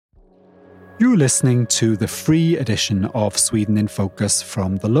You're listening to the free edition of Sweden in Focus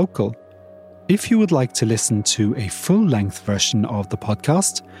from The Local. If you would like to listen to a full-length version of the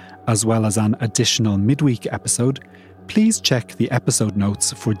podcast, as well as an additional midweek episode, please check the episode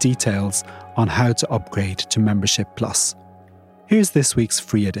notes for details on how to upgrade to Membership Plus. Here's this week's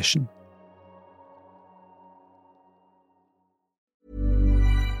free edition.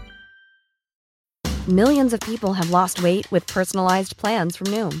 Millions of people have lost weight with personalized plans from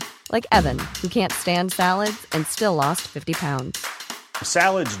Noom. Like Evan, who can't stand salads and still lost 50 pounds.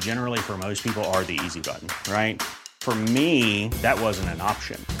 Salads generally for most people are the easy button, right? For me, that wasn't an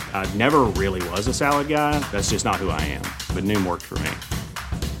option. I never really was a salad guy. That's just not who I am. But Noom worked for me.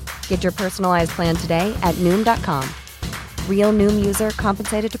 Get your personalized plan today at Noom.com. Real Noom user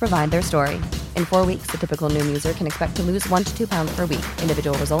compensated to provide their story. In 4 weeks, the typical Noom user can expect to lose 1 to 2 pounds per week.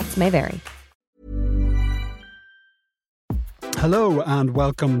 Individual results may vary. Hello and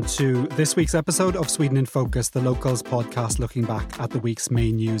welcome to this week's episode of Sweden in Focus, the Locals podcast looking back at the week's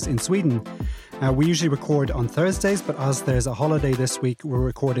main news in Sweden. We usually record on Thursdays, but as there's a holiday this week, we're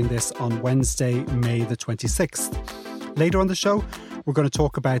recording this on Wednesday, May the 26th. Later on the show, we're going to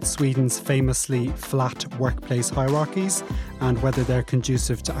talk about Sweden's famously flat workplace hierarchies and whether they're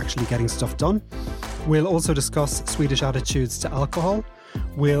conducive to actually getting stuff done. We'll also discuss Swedish attitudes to alcohol.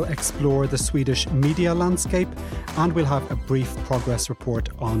 We'll explore the Swedish media landscape and we'll have a brief progress report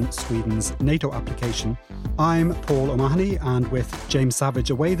on Sweden's NATO application. I'm Paul O'Mahony and with James Savage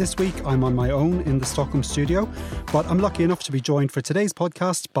away this week, I'm on my own in the Stockholm studio, but I'm lucky enough to be joined for today's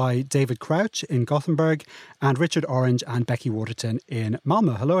podcast by David Crouch in Gothenburg and Richard Orange and Becky Waterton in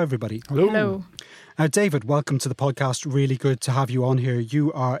Malmö. Hello, everybody. Hello. David, welcome to the podcast. Really good to have you on here.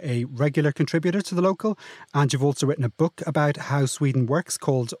 You are a regular contributor to The Local and you've also written a book about how Sweden works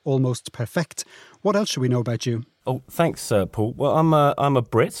called Almost Perfect. What else should we know about you? Oh, thanks, Paul. Well, I'm a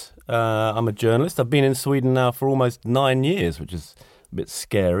Brit. I'm a journalist. I've been in Sweden now for almost 9 years, which is a bit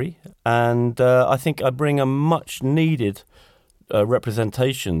scary. And I think I bring a much needed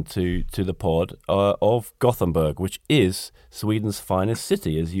representation to the pod of Gothenburg, which is Sweden's finest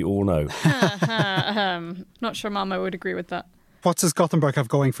city, as you all know. Not sure Mama would agree with that. What does Gothenburg have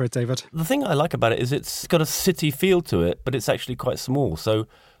going for it, David? The thing I like about it is it's got a city feel to it, but it's actually quite small. So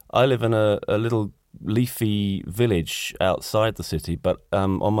I live in a little leafy village outside the city, but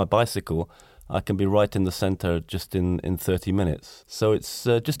on my bicycle I can be right in the centre just in 30 minutes. So it's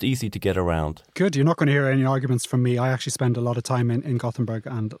just easy to get around. Good. You're not going to hear any arguments from me. I actually spend a lot of time in Gothenburg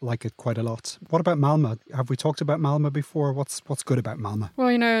and like it quite a lot. What about Malmö? Have we talked about Malmö before? What's good about Malmö? Well,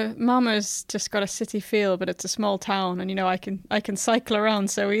 Malmö's just got a city feel, but it's a small town, and I can cycle around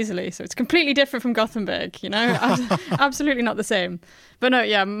so easily. So it's completely different from Gothenburg. Absolutely not the same. But no,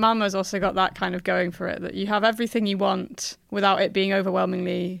 yeah, Malmö's also got that kind of going for it, that you have everything you want without it being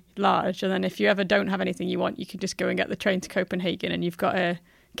overwhelmingly large. And then if you ever don't have anything you want, you can just go and get the train to Copenhagen and you've got a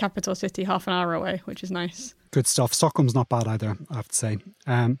capital city half an hour away, which is nice. Good stuff. Stockholm's not bad either, I have to say.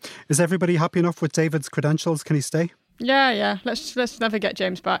 Is everybody happy enough with David's credentials? Can he stay? Yeah. Let's never get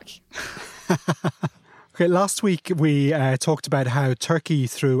James back. Okay, last week we talked about how Turkey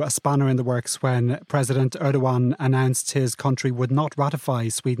threw a spanner in the works when President Erdogan announced his country would not ratify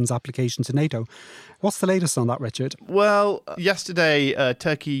Sweden's application to NATO. What's the latest on that, Richard? Well, yesterday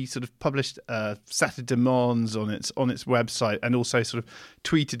Turkey sort of published a set of demands on its website and also sort of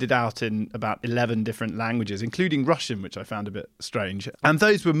tweeted it out in about 11 different languages, including Russian, which I found a bit strange. And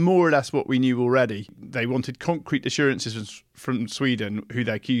those were more or less what we knew already. They wanted concrete assurances from Sweden, who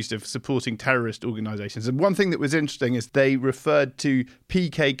they accused of supporting terrorist organisations. And one thing that was interesting is they referred to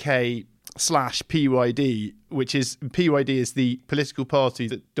PKK/PYD, which is PYD is the political party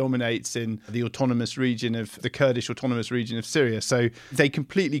that dominates in the autonomous region of the Kurdish autonomous region of Syria. So they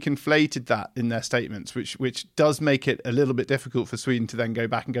completely conflated that in their statements, which does make it a little bit difficult for Sweden to then go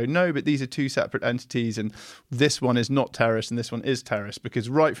back and go, no, but these are two separate entities and this one is not terrorist and this one is terrorist, because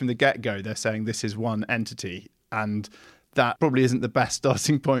right from the get-go they're saying this is one entity, and that probably isn't the best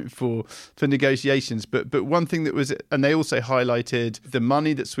starting point for negotiations. But one thing that was, and they also highlighted the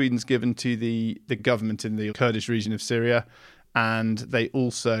money that Sweden's given to the government in the Kurdish region of Syria. And they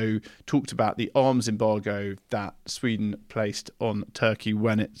also talked about the arms embargo that Sweden placed on Turkey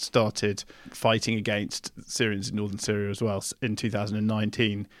when it started fighting against Syrians in northern Syria as well in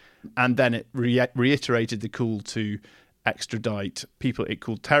 2019. And then it reiterated the call to extradite people it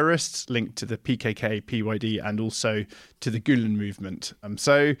called terrorists linked to the PKK, PYD and also to the Gulen movement.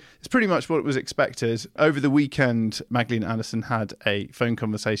 So it's pretty much what was expected. Over the weekend, Magdalena Andersson had a phone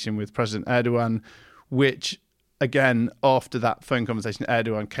conversation with President Erdogan, which again, after that phone conversation,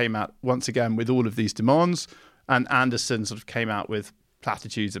 Erdogan came out once again with all of these demands, and Andersson sort of came out with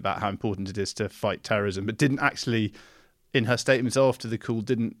platitudes about how important it is to fight terrorism, but didn't actually, in her statements after the call,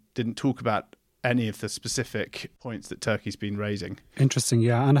 didn't talk about any of the specific points that Turkey's been raising. Interesting,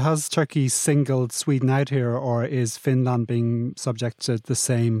 yeah. And has Turkey singled Sweden out here, or is Finland being subject to the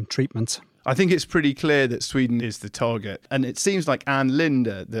same treatment? I think it's pretty clear that Sweden is the target. And it seems like Ann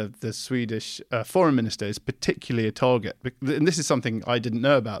Linde, the Swedish foreign minister, is particularly a target. And this is something I didn't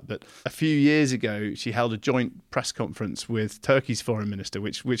know about, but a few years ago, she held a joint press conference with Turkey's foreign minister,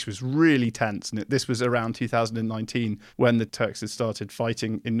 which was really tense. And this was around 2019 when the Turks had started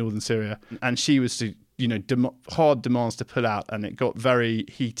fighting in northern Syria. And she was to hard demands to pull out, and it got very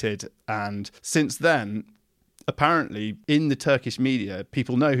heated. And since then, apparently, in the Turkish media,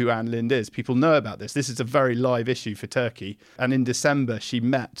 people know who Ann Linde is. People know about this. This is a very live issue for Turkey. And in December, she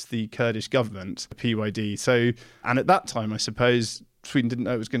met the Kurdish government, PYD. And at that time, I suppose, Sweden didn't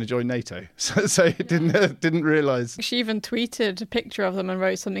know it was going to join NATO. So it didn't realise. She even tweeted a picture of them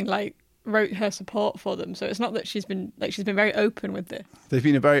and wrote her support for them. So it's not that she's been very open with this. They've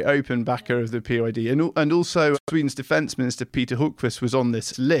been a very open backer of the PYD. And also Sweden's defence minister Peter Hultqvist was on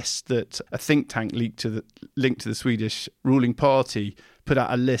this list that a think tank linked to the Swedish ruling party put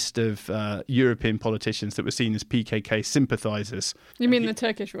out a list of European politicians that were seen as PKK sympathisers. You mean the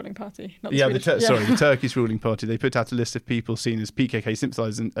Turkish ruling party? Not the Swedish? The Turkish ruling party. They put out a list of people seen as PKK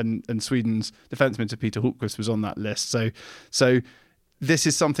sympathisers, and Sweden's defence minister Peter Hultqvist was on that list. So this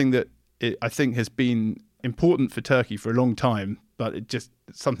is something that I think has been important for Turkey for a long time, but it's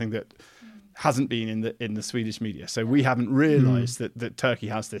something that hasn't been in the Swedish media. So we haven't realised that Turkey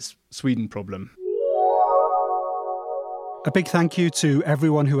has this Sweden problem. A big thank you to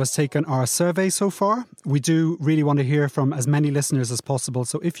everyone who has taken our survey so far. We do really want to hear from as many listeners as possible.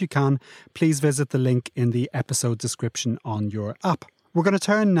 So if you can, please visit the link in the episode description on your app. We're going to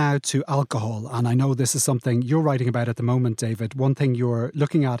turn now to alcohol, and I know this is something you're writing about at the moment, David. One thing you're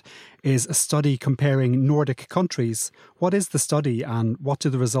looking at is a study comparing Nordic countries. What is the study, and what do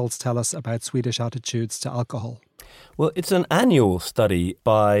the results tell us about Swedish attitudes to alcohol? Well, it's an annual study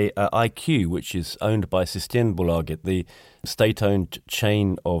by IQ, which is owned by Systembolaget, the state-owned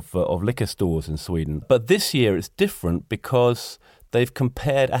chain of liquor stores in Sweden. But this year it's different because they've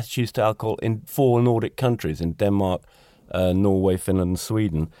compared attitudes to alcohol in 4 Nordic countries, in Denmark, Norway, Finland and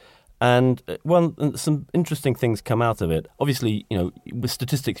Sweden. And some interesting things come out of it. Obviously, with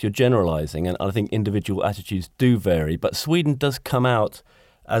statistics you're generalising, and I think individual attitudes do vary, but Sweden does come out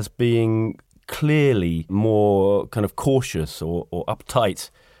as being clearly more kind of cautious or uptight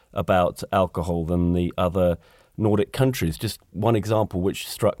about alcohol than the other Nordic countries. Just one example which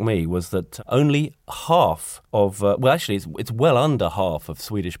struck me was that only half of, it's well under half of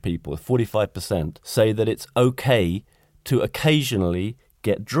Swedish people, 45%, say that it's okay to occasionally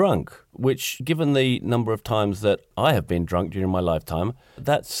get drunk, which, given the number of times that I have been drunk during my lifetime,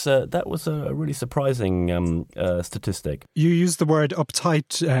 that was a really surprising statistic. You used the word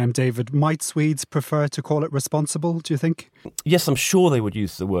uptight, David. Might Swedes prefer to call it responsible, do you think? Yes, I'm sure they would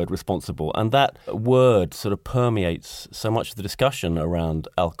use the word responsible, and that word sort of permeates so much of the discussion around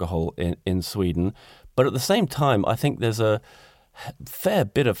alcohol in Sweden. But at the same time, I think there's a fair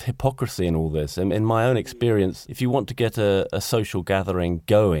bit of hypocrisy in all this. In my own experience, if you want to get a social gathering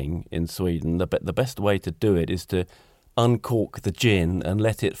going in Sweden, the best way to do it is to uncork the gin and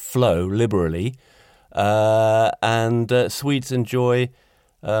let it flow liberally. And Swedes enjoy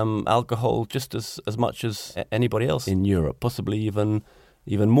alcohol just as much as anybody else in Europe, possibly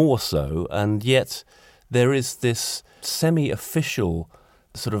even more so. And yet there is this semi-official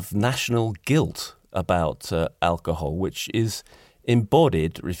sort of national guilt about alcohol, which is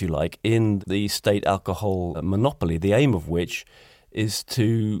embodied, if you like, in the state alcohol monopoly, the aim of which is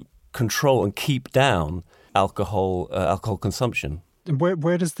to control and keep down alcohol consumption.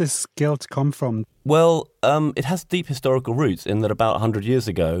 Where does this guilt come from? Well, it has deep historical roots in that about 100 years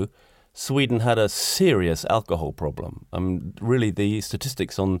ago, Sweden had a serious alcohol problem. Really, the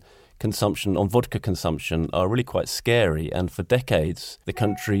statistics on vodka consumption are really quite scary. And for decades, the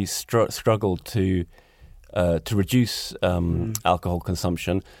country struggled to reduce alcohol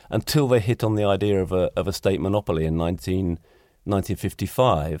consumption until they hit on the idea of a state monopoly in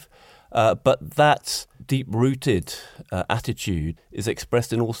 1955. But that deep-rooted attitude is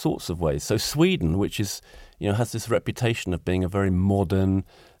expressed in all sorts of ways. So Sweden, which is, has this reputation of being a very modern,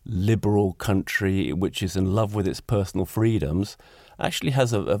 liberal country, which is in love with its personal freedoms, actually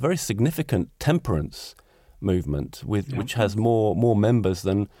has a very significant temperance movement, which has more members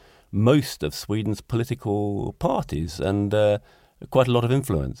than most of Sweden's political parties, and quite a lot of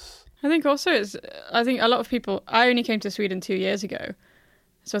influence. I think also a lot of people. I only came to Sweden 2 years ago.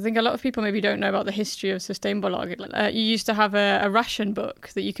 So I think a lot of people maybe don't know about the history of Systembolaget. You used to have a ration book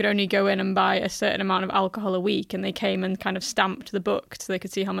that you could only go in and buy a certain amount of alcohol a week, and they came and kind of stamped the book so they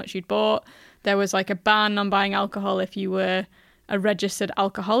could see how much you'd bought. There was like a ban on buying alcohol if you were a registered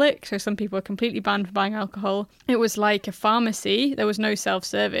alcoholic. So some people were completely banned from buying alcohol. It was like a pharmacy. There was no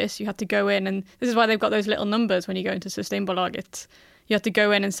self-service. You had to go in, and this is why they've got those little numbers when you go into Systembolaget. You have to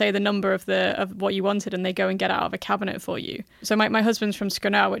go in and say the number of what you wanted, and they go and get it out of a cabinet for you. So my husband's from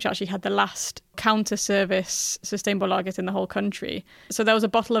Skåne, which actually had the last counter-service Systembolaget in the whole country. So there was a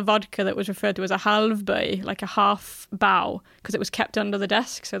bottle of vodka that was referred to as a halvböj, like a half bow, because it was kept under the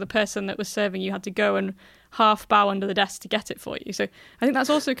desk. So the person that was serving you had to go and half bow under the desk to get it for you. So I think that's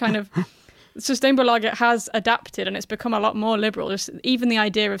also kind of... Systembolaget has adapted, and it's become a lot more liberal. Just even the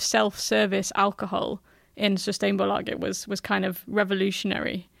idea of self-service alcohol in Systembolaget was kind of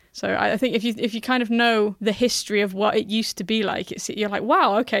revolutionary. So I think if you kind of know the history of what it used to be like, you're like,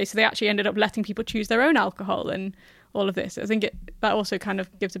 wow, okay, so they actually ended up letting people choose their own alcohol and all of this. I think that also kind of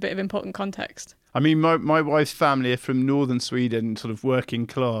gives a bit of important context. I mean, my wife's family are from northern Sweden, sort of working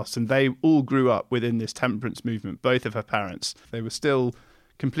class, and they all grew up within this temperance movement, both of her parents. They were still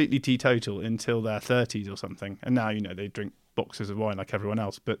completely teetotal until their 30s or something. And now, they drink boxes of wine like everyone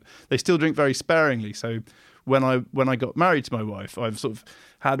else, but they still drink very sparingly. So when I got married to my wife, I've sort of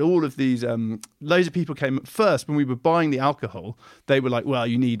had all of these, loads of people came. First, when we were buying the alcohol, they were like, well,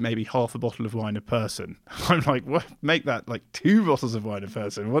 you need maybe half a bottle of wine a person. I'm like, what? Make that like 2 bottles of wine a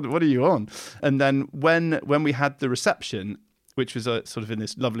person. What are you on? And then when we had the reception, which was sort of in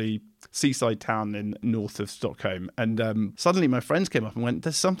this lovely seaside town in north of Stockholm. And suddenly my friends came up and went,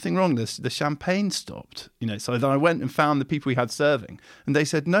 there's something wrong. The champagne stopped. So then I went and found the people we had serving. And they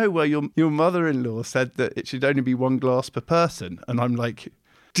said, no, well, your mother-in-law said that it should only be 1 glass per person. And I'm like...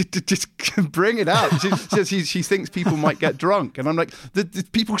 Just bring it out. She thinks people might get drunk, and I'm like, the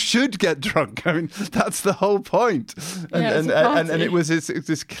people should get drunk. I mean, that's the whole point. And it was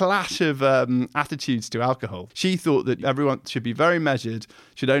this clash of attitudes to alcohol. She thought that everyone should be very measured,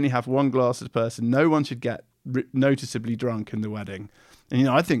 should only have 1 glass a person. No one should get noticeably drunk in the wedding. And,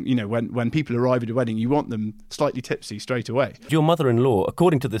 I think, when people arrive at a wedding, you want them slightly tipsy straight away. Your mother-in-law,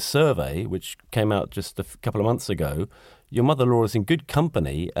 according to this survey, which came out just a couple of months ago, your mother-in-law is in good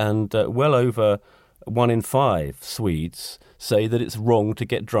company, and well over 1 in 5 Swedes say that it's wrong to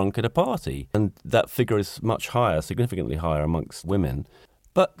get drunk at a party. And that figure is much higher, significantly higher amongst women.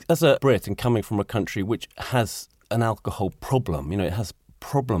 But as a Brit and coming from a country which has an alcohol problem, it has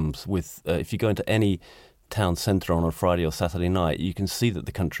problems with, if you go into any town centre on a Friday or Saturday night, you can see that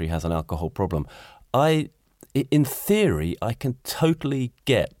the country has an alcohol problem. In theory, I can totally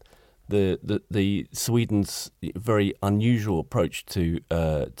get the Sweden's very unusual approach to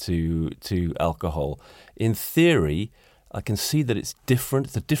alcohol. In theory, I can see that it's different.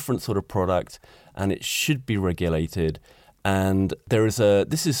 It's a different sort of product, and it should be regulated. And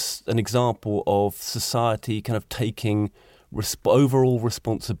this is an example of society kind of taking overall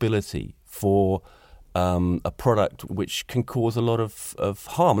responsibility for a product which can cause a lot of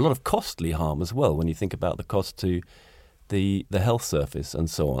harm, a lot of costly harm as well, when you think about the cost to the health service and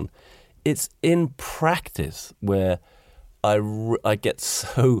so on. It's in practice where I get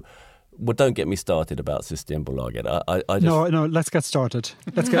so... Well, don't get me started about Systembolaget. I just, no, let's get started.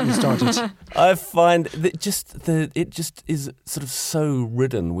 Let's get me started. I find that it just is sort of so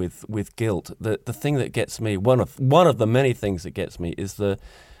ridden with guilt. The thing that gets me, one of the many things that gets me, is the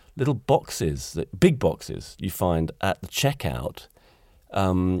little boxes, big boxes you find at the checkout,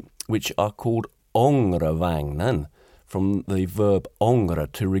 which are called ångervagnen, from the verb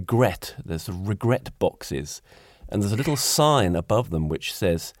ångra, to regret. There's regret boxes, and there's a little sign above them which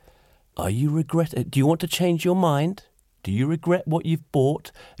says, do you want to change your mind? Do you regret what you've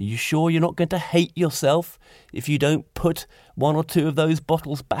bought? Are you sure you're not going to hate yourself if you don't put 1 or 2 of those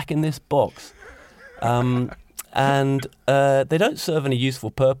bottles back in this box? And they don't serve any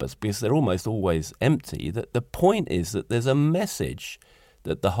useful purpose because they're almost always empty. The point is that there's a message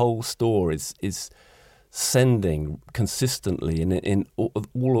that the whole store is sending consistently in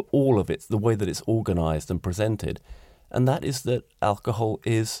all of it, the way that it's organised and presented, and that is that alcohol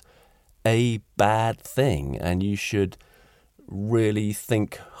is a bad thing, and you should really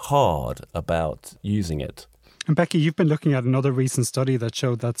think hard about using it. And Becky, you've been looking at another recent study that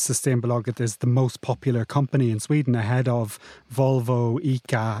showed that Systembolaget is the most popular company in Sweden, ahead of Volvo,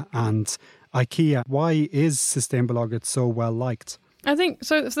 ICA and IKEA. Why is Systembolaget so well liked? I think,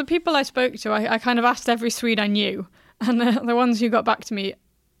 so the people I spoke to, I kind of asked every Swede I knew, and the ones who got back to me,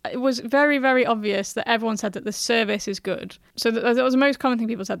 it was very, very obvious that everyone said that the service is good. So that was the most common thing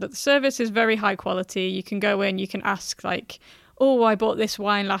people said, that the service is very high quality. You can go in, you can ask oh, I bought this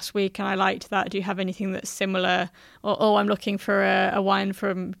wine last week and I liked that. Do you have anything that's similar? Or, oh, I'm looking for a wine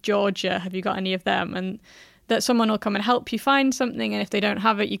from Georgia. Have you got any of them? And that someone will come and help you find something. And if they don't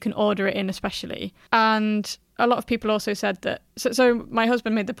have it, you can order it in especially. And a lot of people also said that. So my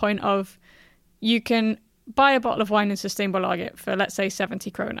husband made the point of you can buy a bottle of wine in Systembolaget for, let's say, 70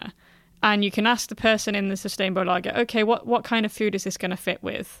 krona. And you can ask the person in the Systembolaget, okay, what kind of food is this going to fit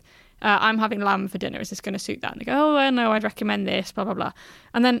with? I'm having lamb for dinner. Is this going to suit that? And they go, oh, no, I'd recommend this, blah, blah, blah.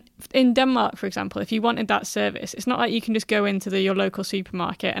 And then in Denmark, for example, if you wanted that service, it's not like you can just go into your local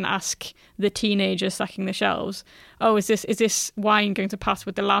supermarket and ask the teenager stacking the shelves, oh, is this wine going to pass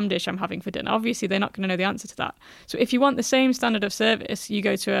with the lamb dish I'm having for dinner? Obviously, they're not going to know the answer to that. So if you want the same standard of service, you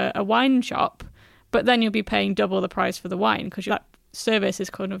go to a wine shop, but then you'll be paying double the price for the wine because that service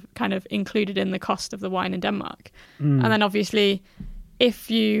is kind of included in the cost of the wine in Denmark. And then obviously,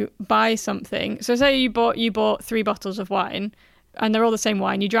 if you buy something, so say you bought 3 bottles of wine and they're all the same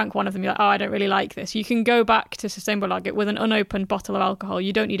wine, you drank one of them, you're like, oh, I don't really like this. You can go back to Systembolaget with an unopened bottle of alcohol.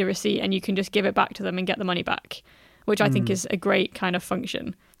 You don't need a receipt and you can just give it back to them and get the money back, which I think is a great kind of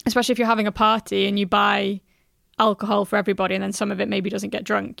function, especially if you're having a party and you buy alcohol for everybody and then some of it maybe doesn't get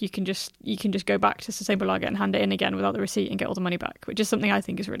drunk. You can just go back to Systembolaget and hand it in again without the receipt and get all the money back, which is something I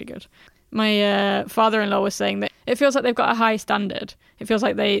think is really good. My father-in-law was saying that it feels like they've got a high standard. It feels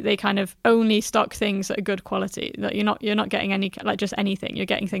like they kind of only stock things that are good quality, that you're not getting any, like, just anything. You're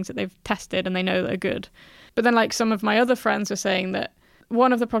getting things that they've tested and they know that are good. But then, like, some of my other friends were saying that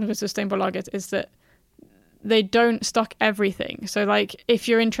one of the problems with Systembolaget is that they don't stock everything. So, like, if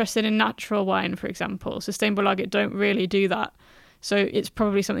you're interested in natural wine, for example, Systembolaget don't really do that. So it's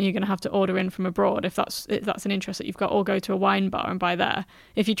probably something you're going to have to order in from abroad if that's an interest that you've got, or go to a wine bar and buy there.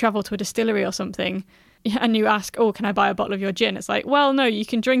 If you travel to a distillery or something and you ask, oh, can I buy a bottle of your gin? It's like, well, no, you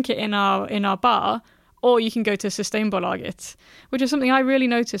can drink it in our bar, or you can go to Systembolaget, which is something I really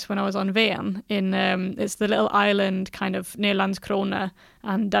noticed when I was on Ven. It's the little island kind of near Landskrona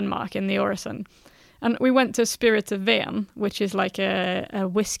and Denmark in the Øresund. And we went to Spirit of Ven, which is like a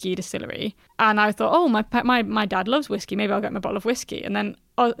whiskey distillery. And I thought, oh, my dad loves whiskey. Maybe I'll get my bottle of whiskey. And then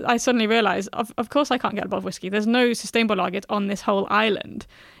I suddenly realised, of course I can't get a bottle of whiskey. There's no Systembolaget on this whole island.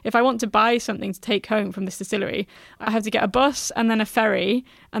 If I want to buy something to take home from this distillery, I have to get a bus and then a ferry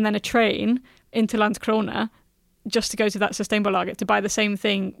and then a train into Landskrona just to go to that Systembolaget to buy the same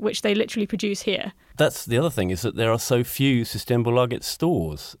thing which they literally produce here. That's the other thing, is that there are so few Systembolaget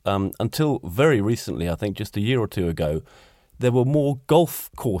stores. Until very recently, I think just a year or two ago, there were more golf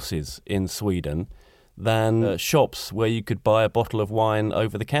courses in Sweden than shops where you could buy a bottle of wine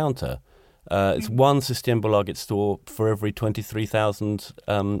over the counter. It's one Systembolaget store for every 23,000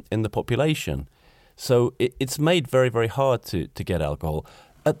 in the population. So it's made very, very hard to get alcohol.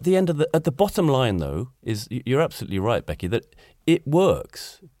 At the bottom line, though, is you're absolutely right, Becky, that it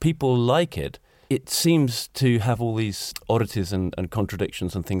works. People like it. It seems to have all these oddities and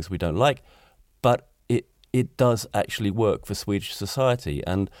contradictions and things we don't like, but it does actually work for Swedish society.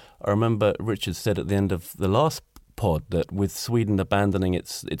 And I remember Richard said at the end of the last pod that with Sweden abandoning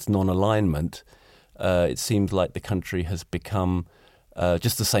its non-alignment, it seems like the country has become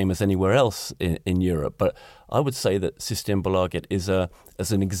just the same as anywhere else in Europe. But I would say that Systembolaget is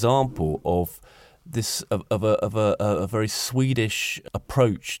as an example of this of a very Swedish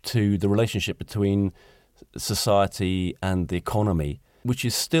approach to the relationship between society and the economy, which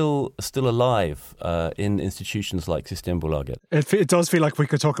is still alive in institutions like Systembolaget. It does feel like we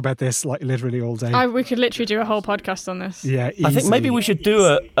could talk about this like literally all day. We could literally do a whole podcast on this. Yeah, easily. I think maybe we should do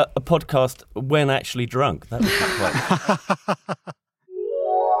a podcast when actually drunk. That would be quite.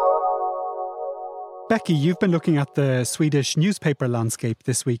 Becky, you've been looking at the Swedish newspaper landscape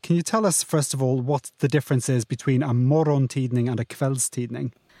this week. Can you tell us, first of all, what the difference is between a morgontidning and a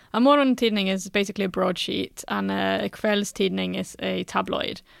kvällstidning? A morgontidning is basically a broadsheet, and a kvällstidning is a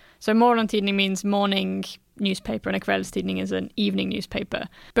tabloid. So morgontidning means morning newspaper, and a kvällstidning is an evening newspaper.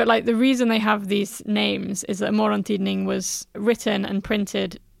 But like the reason they have these names is that a morgontidning was written and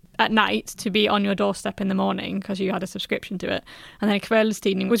printed at night to be on your doorstep in the morning because you had a subscription to it. And then a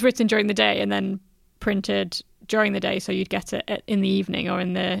kvällstidning was written during the day and then printed during the day, so you'd get it in the evening or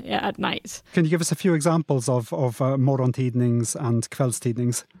at night. Can you give us a few examples of morgontidnings and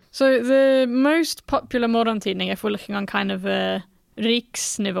kvällstidnings? So the most popular morgontidning, if we're looking on kind of a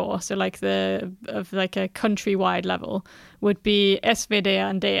riksnivå, so like a countrywide level, would be SvD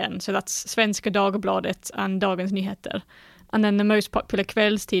and DN. So that's Svenska Dagbladet and Dagens Nyheter. And then the most popular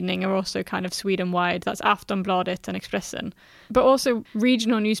kvällstidning are also kind of Sweden-wide. That's Aftonbladet and Expressen. But also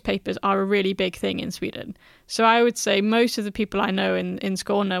regional newspapers are a really big thing in Sweden. So I would say most of the people I know in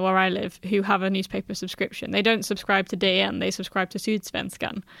Skåne, where I live, who have a newspaper subscription, they don't subscribe to DN, they subscribe to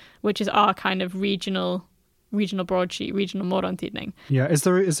Sydsvenskan, which is our kind of regional broadsheet, regional morgontidning. Yeah, is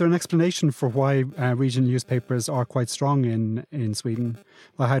there an explanation for why regional newspapers are quite strong in Sweden?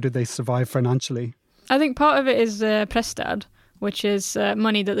 Well, how do they survive financially? I think part of it is presstöd, which is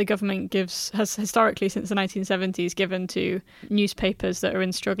money that the government has historically since the 1970s given to newspapers that are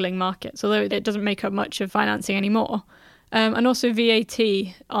in struggling markets, although it doesn't make up much of financing anymore. And also VAT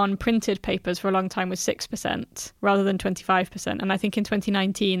on printed papers for a long time was 6% rather than 25%. And I think in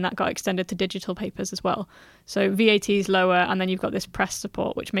 2019 that got extended to digital papers as well. So VAT is lower, and then you've got this press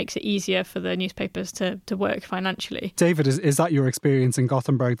support, which makes it easier for the newspapers to work financially. David, is that your experience in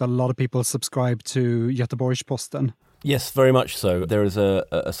Gothenburg, that a lot of people subscribe to Göteborgs-Posten? Yes, very much so. There is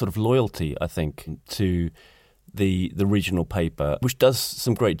a sort of loyalty, I think, to the regional paper, which does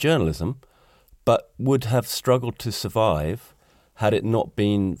some great journalism, but would have struggled to survive had it not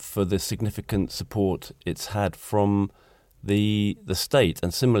been for the significant support it's had from the state.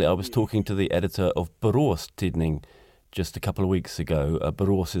 And similarly, I was talking to the editor of Borås Tidning just a couple of weeks ago.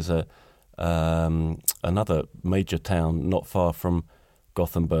 Borås is another major town not far from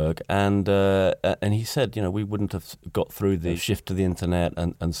Gothenburg, and he said, we wouldn't have got through the shift to the internet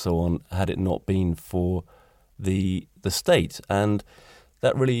and so on had it not been for the state. And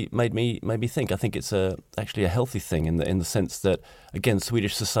that really made me think. I think it's actually a healthy thing in the sense that, again,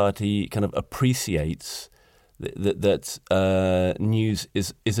 Swedish society kind of appreciates that news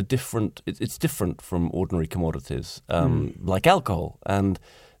is a different. It's different from ordinary commodities, like alcohol, and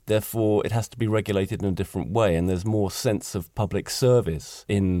therefore it has to be regulated in a different way. And there's more sense of public service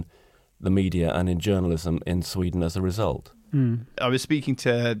in the media and in journalism in Sweden as a result. I was speaking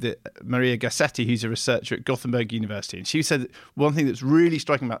to Maria Gassetti, who's a researcher at Gothenburg University, and she said that one thing that's really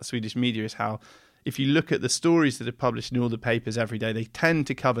striking about the Swedish media is how, if you look at the stories that are published in all the papers every day, they tend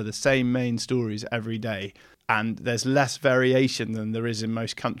to cover the same main stories every day, and there's less variation than there is in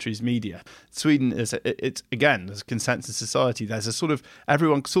most countries' media. Sweden is it's again, as a consensus society, there's a sort of,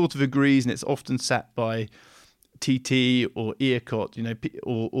 everyone sort of agrees, and it's often set by TT or ERCOT,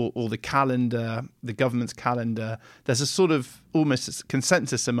 or the calendar, the government's calendar. There's a sort of almost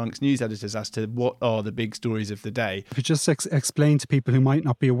consensus amongst news editors as to what are the big stories of the day. If you just explain to people who might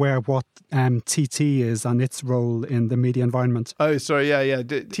not be aware what TT is and its role in the media environment. Oh, sorry, yeah.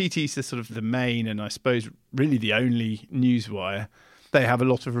 TT is the sort of the main and I suppose really the only newswire. They have a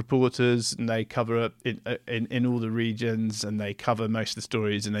lot of reporters and they cover in all the regions, and they cover most of the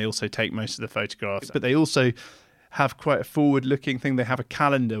stories, and they also take most of the photographs. But they also have quite a forward-looking thing. They have a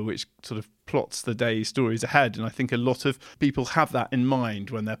calendar which sort of plots the day's stories ahead, and I think a lot of people have that in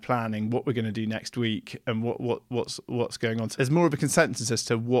mind when they're planning what we're going to do next week and what's going on. So there's more of a consensus as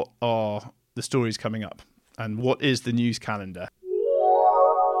to what are the stories coming up and what is the news calendar.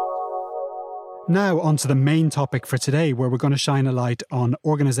 Now on to the main topic for today, where we're going to shine a light on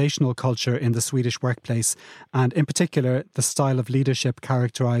organisational culture in the Swedish workplace, and in particular the style of leadership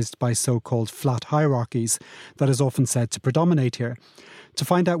characterised by so-called flat hierarchies that is often said to predominate here. To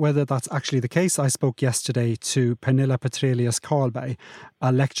find out whether that's actually the case, I spoke yesterday to Pernilla Petrelius Karlberg,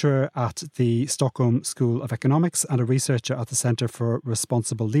 a lecturer at the Stockholm School of Economics and a researcher at the Centre for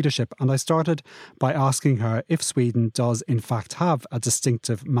Responsible Leadership. And I started by asking her if Sweden does in fact have a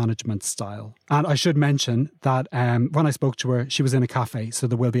distinctive management style. And I should mention that when I spoke to her, she was in a cafe, so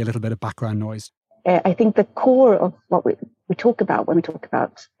there will be a little bit of background noise. I think the core of what we talk about when we talk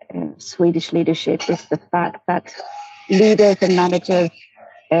about Swedish leadership is the fact that leaders and managers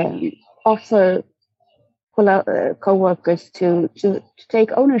offer co-workers to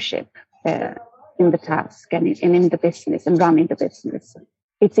take ownership in the task and in the business and running the business.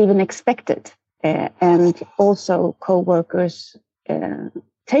 It's even expected. And also co-workers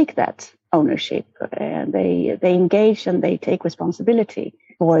take that ownership. They engage and they take responsibility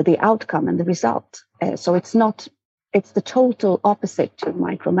for the outcome and the result. So it's the total opposite to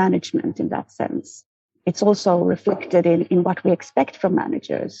micromanagement in that sense. It's also reflected in what we expect from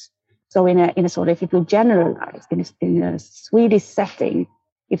managers. So in a sort of, if we generalize, in a Swedish setting,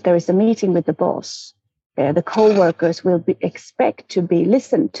 if there is a meeting with the boss, the co-workers will expect to be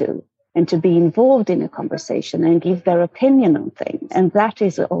listened to and to be involved in a conversation and give their opinion on things. And that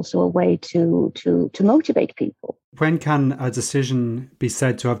is also a way to motivate people. When can a decision be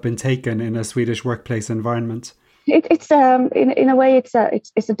said to have been taken in a Swedish workplace environment? It's in a way it's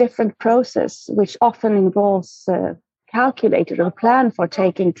a different process, which often involves calculated or planned for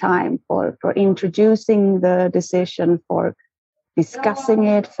taking time, for introducing the decision, for discussing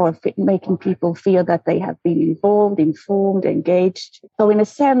it, for making people feel that they have been involved, informed, engaged. So in a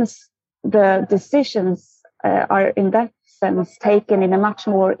sense, the decisions are in that sense taken in a much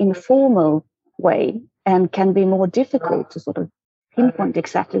more informal way and can be more difficult to sort of pinpoint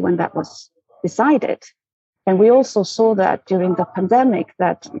exactly when that was decided. And we also saw that during the pandemic,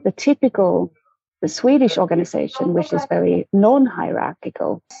 that the Swedish organization, which is very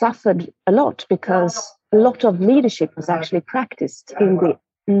non-hierarchical, suffered a lot because a lot of leadership was actually practiced in the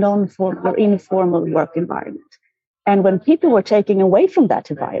non-formal or informal work environment. And when people were taken away from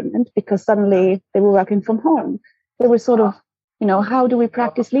that environment because suddenly they were working from home, they were sort of, how do we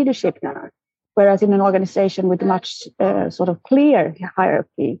practice leadership now? Whereas in an organization with much sort of clear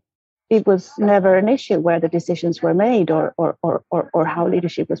hierarchy, it was never an issue where the decisions were made or how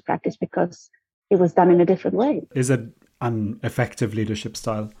leadership was practiced because it was done in a different way. Is it an effective leadership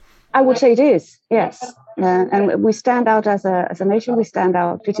style? I would say it is, yes. And we stand out as a nation, we stand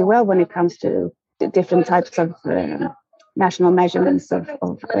out pretty well when it comes to different types of national measurements of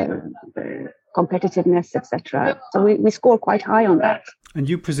competitiveness, etc. So we score quite high on that. And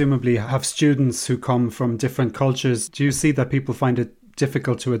you presumably have students who come from different cultures. Do you see that people find it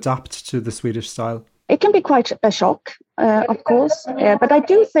difficult to adapt to the Swedish style? It can be quite a shock, of course. But I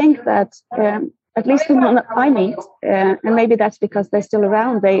do think that, at least the one I meet, and maybe that's because they're still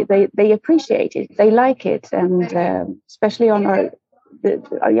around, they appreciate it, they like it. And especially on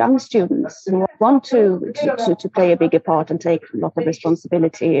our young students who want to play a bigger part and take a lot of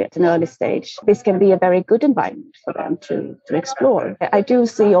responsibility at an early stage, this can be a very good environment for them to explore. I do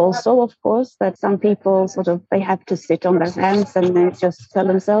see also, of course, that some people they have to sit on their hands and they just tell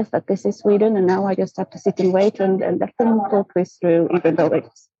themselves that this is Sweden and now I just have to sit and wait and let them talk this through, even though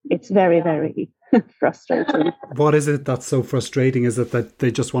it's very, very frustrating. What is it that's so frustrating? Is it that they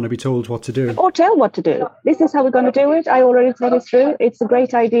just want to be told what to do? Or tell what to do. This is how we're going to do it. I already thought it through. It's a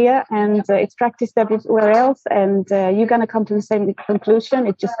great idea and it's practiced everywhere else and you're going to come to the same conclusion.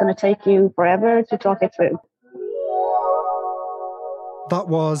 It's just going to take you forever to talk it through. That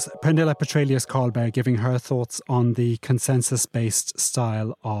was Pernilla Petrelius Karlberg giving her thoughts on the consensus-based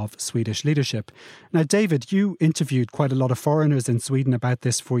style of Swedish leadership. Now, David, you interviewed quite a lot of foreigners in Sweden about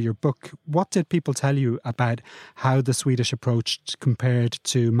this for your book. What did people tell you about how the Swedish approach compared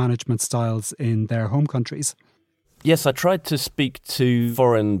to management styles in their home countries? Yes, I tried to speak to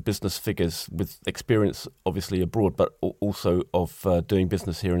foreign business figures with experience, obviously, abroad, but also of doing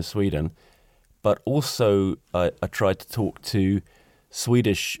business here in Sweden. But also I tried to talk to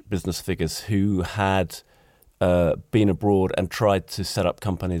Swedish business figures who had been abroad and tried to set up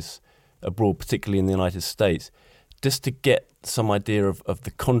companies abroad, particularly in the United States, just to get some idea of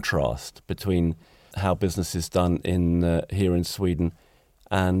the contrast between how business is done here in Sweden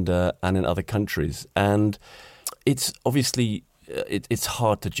and in other countries. And it's obviously it's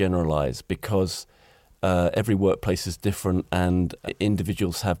hard to generalize because every workplace is different and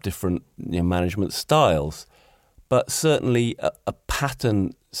individuals have different management styles. But certainly a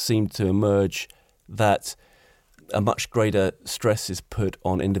pattern seemed to emerge that a much greater stress is put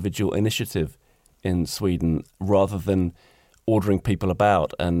on individual initiative in Sweden rather than ordering people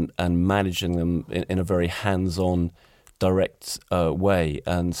about and managing them in a very hands-on, direct way.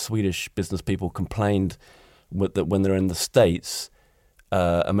 And Swedish business people complained that when they're in the States,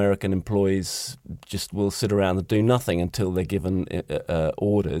 American employees just will sit around and do nothing until they're given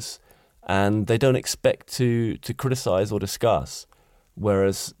orders. And they don't expect to criticize or discuss,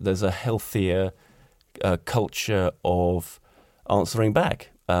 whereas there's a healthier culture of answering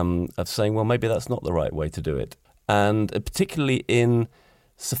back, of saying, well, maybe that's not the right way to do it. And particularly in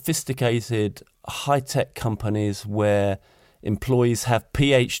sophisticated, high-tech companies where employees have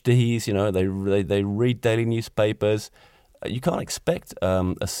PhDs, they read daily newspapers, you can't expect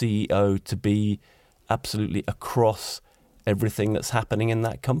a CEO to be absolutely across everything that's happening in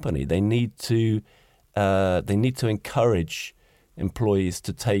that company. They need to encourage employees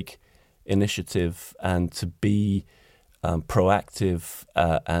to take initiative and to be proactive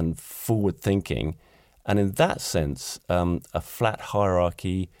and forward-thinking. And in that sense, a flat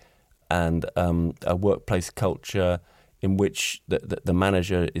hierarchy and a workplace culture in which the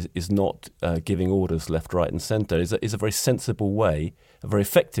manager is not giving orders left, right, and centre is a very sensible way, a very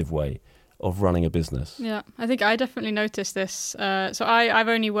effective way of running a business. Yeah, I think I definitely noticed this. So I've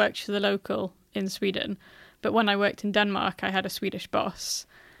only worked for the local in Sweden, but when I worked in Denmark, I had a Swedish boss.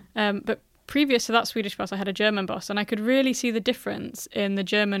 But previous to that Swedish boss, I had a German boss, and I could really see the difference in the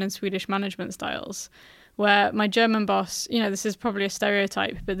German and Swedish management styles. where my German boss, this is probably a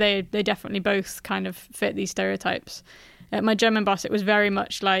stereotype, but they definitely both kind of fit these stereotypes. My German boss, it was very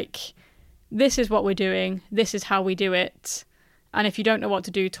much like, this is what we're doing, this is how we do it, and if you don't know what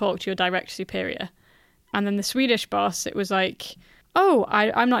to do, talk to your direct superior. And then the Swedish boss, it was like,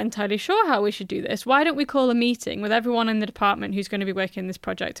 I'm not entirely sure how we should do this. Why don't we call a meeting with everyone in the department who's going to be working on this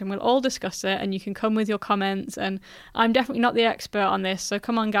project, and we'll all discuss it, and you can come with your comments, and I'm definitely not the expert on this, so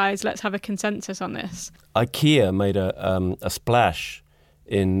come on guys, let's have a consensus on this. IKEA made a splash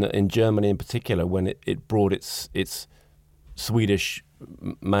in Germany in particular when it brought its Swedish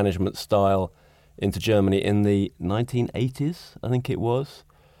management style into Germany in the 1980s, I think it was,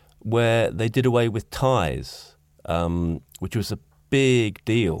 where they did away with ties, which was a big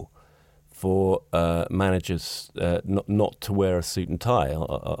deal for managers not to wear a suit and tie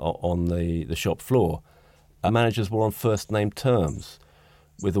on the shop floor. Managers were on first name terms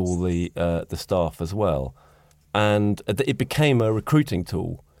with all the staff as well, and it became a recruiting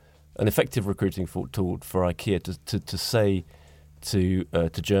tool, an effective recruiting tool for IKEA to say to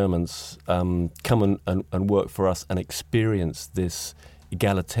Germans, come and work for us and experience this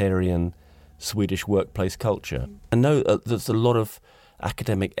egalitarian Swedish workplace culture. I know there's a lot of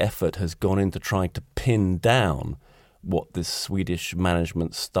academic effort has gone into trying to pin down what this Swedish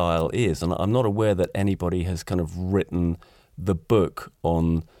management style is, and I'm not aware that anybody has kind of written the book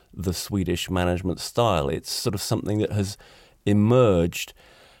on the Swedish management style. It's sort of something that has emerged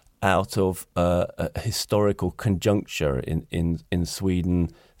out of a historical conjuncture in Sweden,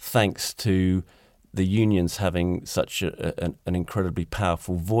 thanks to the unions having such an incredibly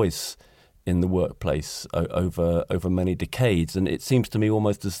powerful voice in the workplace over many decades. And it seems to me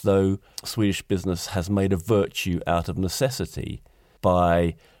almost as though Swedish business has made a virtue out of necessity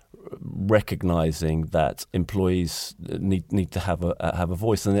by recognising that employees need to have a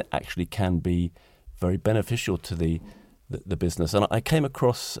voice, and it actually can be very beneficial to the business. And I came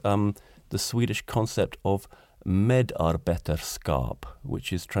across the Swedish concept of medarbetarskap,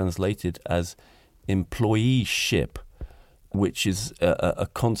 which is translated as employeeship, which is a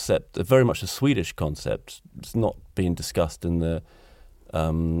concept, very much a Swedish concept. It's not being discussed in a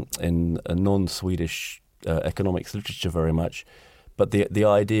non-Swedish economics literature very much. But the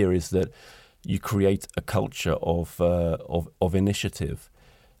idea is that you create a culture of initiative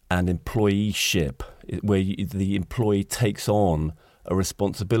and employeeship, where the employee takes on a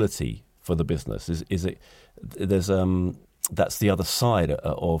responsibility for the business. That's the other side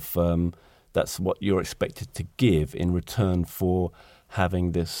of that's what you're expected to give in return for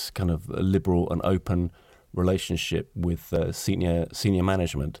having this kind of liberal and open relationship with senior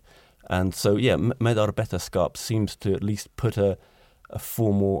management. And so, medarbetarskap seems to at least put a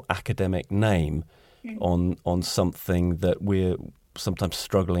formal academic name on something that we're sometimes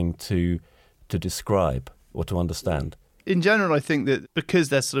struggling to describe or to understand. In general, I think that because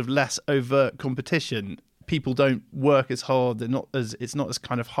there's sort of less overt competition, people don't work as hard. It's not as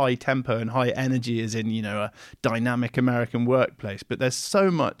kind of high tempo and high energy as in, a dynamic American workplace. But there's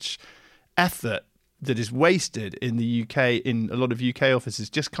so much effort that is wasted in the UK, in a lot of UK offices,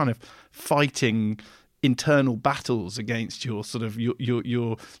 just kind of fighting internal battles against your sort of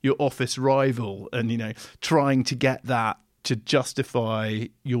your office rival, and trying to get that to justify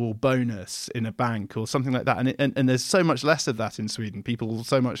your bonus in a bank or something like that. And there's so much less of that in Sweden. People are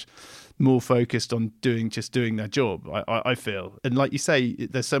so much more focused on doing their job, I feel. And like you say,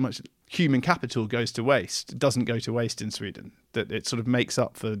 there's so much human capital goes to waste. It doesn't go to waste in Sweden, that it sort of makes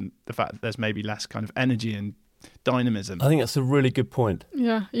up for the fact that there's maybe less kind of energy and dynamism. I think that's a really good point.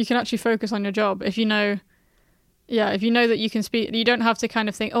 Yeah, you can actually focus on your job if you know that you can speak. You don't have to kind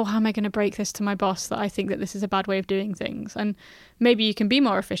of think, how am I going to break this to my boss that I think that this is a bad way of doing things? And maybe you can be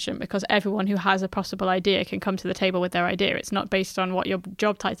more efficient because everyone who has a possible idea can come to the table with their idea. It's not based on what your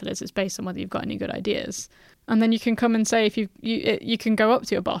job title is. It's based on whether you've got any good ideas. And then you can come and say, if you can go up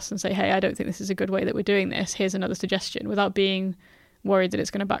to your boss and say, hey, I don't think this is a good way that we're doing this. Here's another suggestion, without being worried that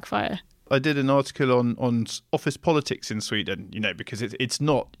it's going to backfire. I did an article on office politics in Sweden, because it's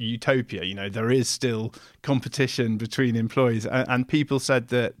not utopia. There is still competition between employees. And people said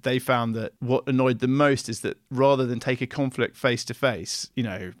that they found that what annoyed them most is that rather than take a conflict face to face,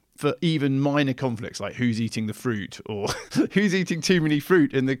 for even minor conflicts like who's eating the fruit or who's eating too many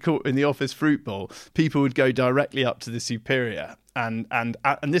fruit in the office fruit bowl, people would go directly up to the superior. And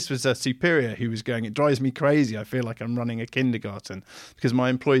this was a superior who was going, it drives me crazy. I feel like I'm running a kindergarten because my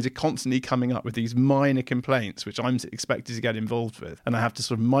employees are constantly coming up with these minor complaints, which I'm expected to get involved with. And I have to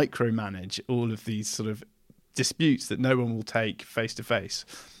sort of micromanage all of these sort of disputes that no one will take face to face.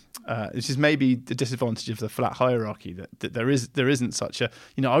 This is maybe the disadvantage of the flat hierarchy, that there isn't such a,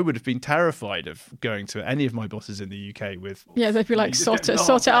 I would have been terrified of going to any of my bosses in the UK with. Yeah, they'd be like, sort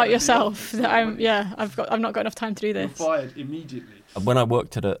it out yourself. I've not got enough time to do this. Fired immediately. When I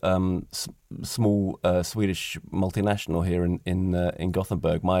worked at a small Swedish multinational here in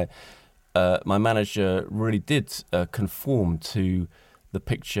Gothenburg, my manager really did conform to the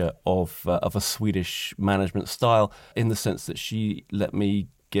picture of a Swedish management style, in the sense that she let me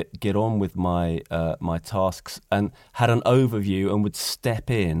get on with my tasks and had an overview and would step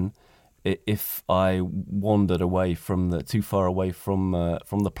in if I wandered away too far away from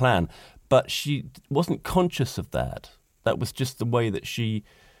the plan. But she wasn't conscious of that. That was just the way that she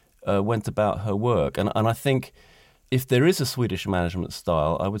went about her work. And I think if there is a Swedish management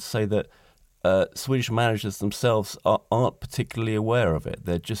style, I would say that Swedish managers themselves aren't particularly aware of it.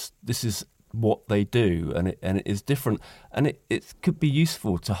 This is what they do, and it is different. And it could be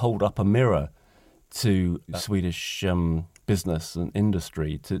useful to hold up a mirror to Swedish business and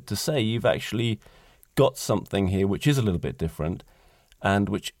industry to say you've actually got something here which is a little bit different, and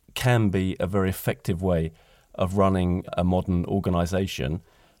which can be a very effective way of running a modern organisation.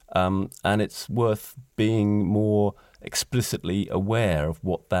 And it's worth being more explicitly aware of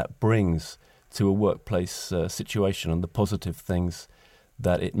what that brings to a workplace situation and the positive things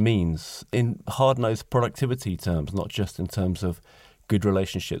that it means in hard-nosed productivity terms, not just in terms of good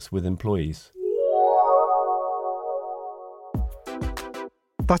relationships with employees.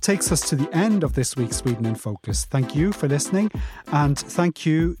 That takes us to the end of this week's Sweden in Focus. Thank you for listening, and thank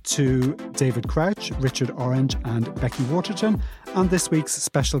you to David Crouch, Richard Orange and Becky Waterton, and this week's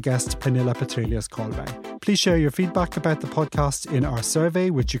special guest, Pernilla Petrelius Kolberg. Please share your feedback about the podcast in our survey,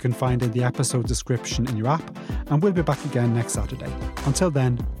 which you can find in the episode description in your app, and we'll be back again next Saturday. Until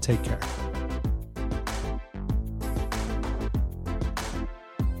then, take care.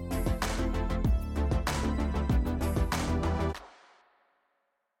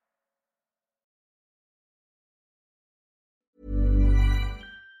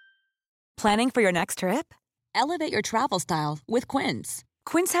 Planning for your next trip? Elevate your travel style with Quince.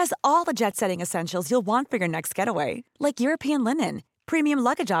 Quince has all the jet-setting essentials you'll want for your next getaway, like European linen, premium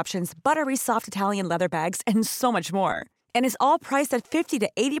luggage options, buttery soft Italian leather bags, and so much more. And is all priced at 50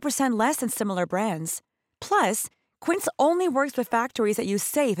 to 80% less than similar brands. Plus, Quince only works with factories that use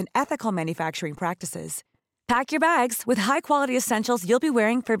safe and ethical manufacturing practices. Pack your bags with high-quality essentials you'll be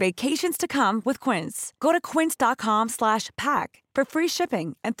wearing for vacations to come with Quince. Go to quince.com/pack for free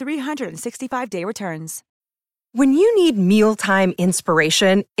shipping and 365-day returns. When you need mealtime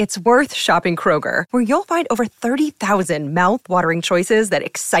inspiration, it's worth shopping Kroger, where you'll find over 30,000 mouth-watering choices that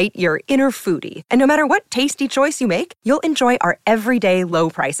excite your inner foodie. And no matter what tasty choice you make, you'll enjoy our everyday low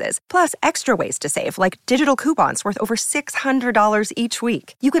prices, plus extra ways to save, like digital coupons worth over $600 each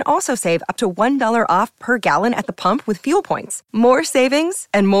week. You can also save up to $1 off per gallon at the pump with fuel points. More savings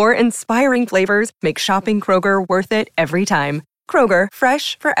and more inspiring flavors make shopping Kroger worth it every time. Kroger,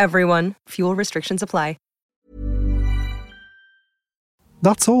 fresh for everyone. Fuel restrictions apply.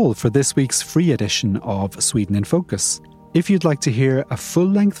 That's all for this week's free edition of Sweden in Focus. If you'd like to hear a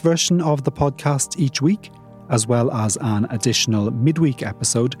full-length version of the podcast each week, as well as an additional midweek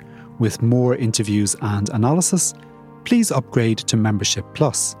episode with more interviews and analysis, please upgrade to Membership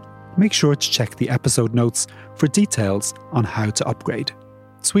Plus. Make sure to check the episode notes for details on how to upgrade.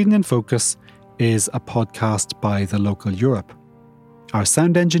 Sweden in Focus is a podcast by The Local Europe. Our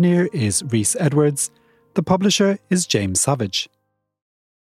sound engineer is Rhys Edwards. The publisher is James Savage.